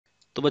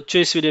तो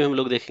बच्चों इस वीडियो में हम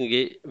लोग देखेंगे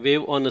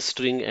wave on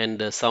string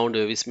and sound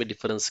wave, इसमें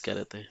डिफरेंस क्या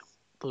रहता है।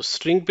 तो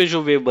स्ट्रिंग पे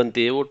जो वेव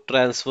बनती है वो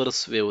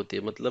ट्रांसवर्स वेव होती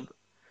है, मतलब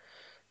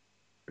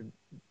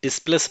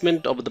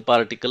displacement of the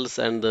particles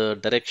and the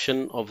direction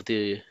of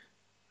the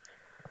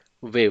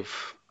wave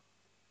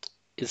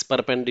is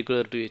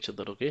perpendicular to each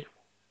other, okay?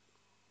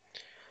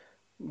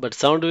 But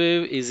sound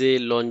wave is a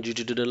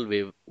longitudinal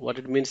wave. What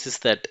it means is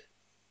that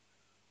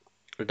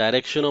the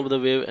direction of the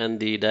wave and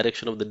the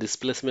direction of the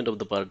displacement of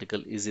the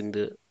particle is in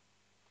the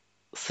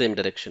same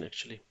direction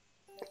actually.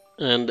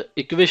 And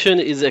equation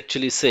is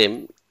actually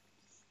same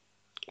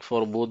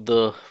for both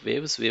the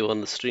waves, wave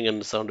on the string and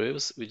the sound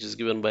waves, which is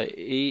given by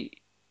A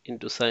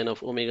into sine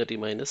of omega t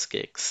minus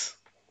kx.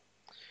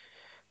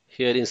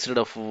 Here instead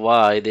of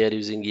y they are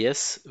using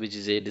s, which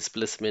is a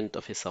displacement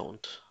of a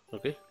sound.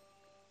 Okay,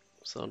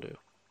 sound wave.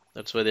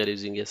 That's why they are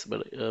using s,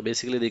 but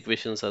basically the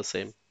equations are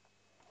same.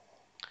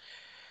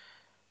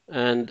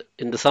 And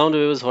in the sound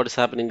waves, what is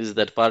happening is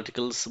that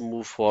particles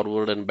move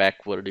forward and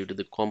backward due to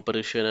the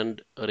compression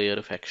and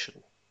rarefaction.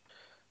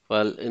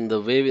 While in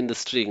the wave in the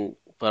string,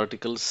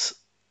 particles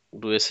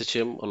do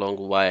SHM along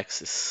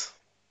y-axis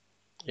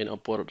in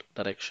upward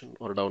direction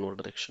or downward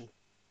direction.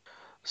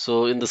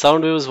 So in the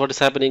sound waves, what is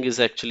happening is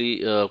actually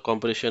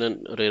compression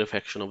and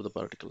rarefaction of the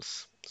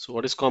particles. So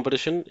what is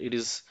compression? It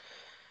is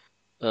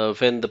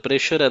when the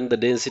pressure and the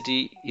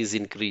density is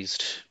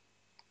increased,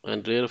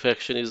 and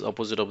rarefaction is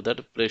opposite of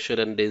that. Pressure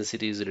and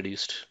density is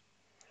reduced,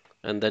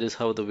 and that is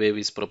how the wave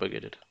is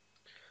propagated.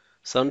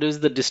 Sound is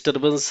the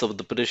disturbance of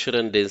the pressure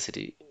and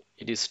density.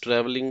 It is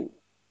traveling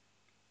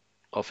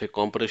of a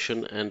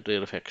compression and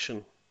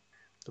rarefaction.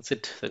 That's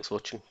it. Thanks for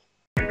watching.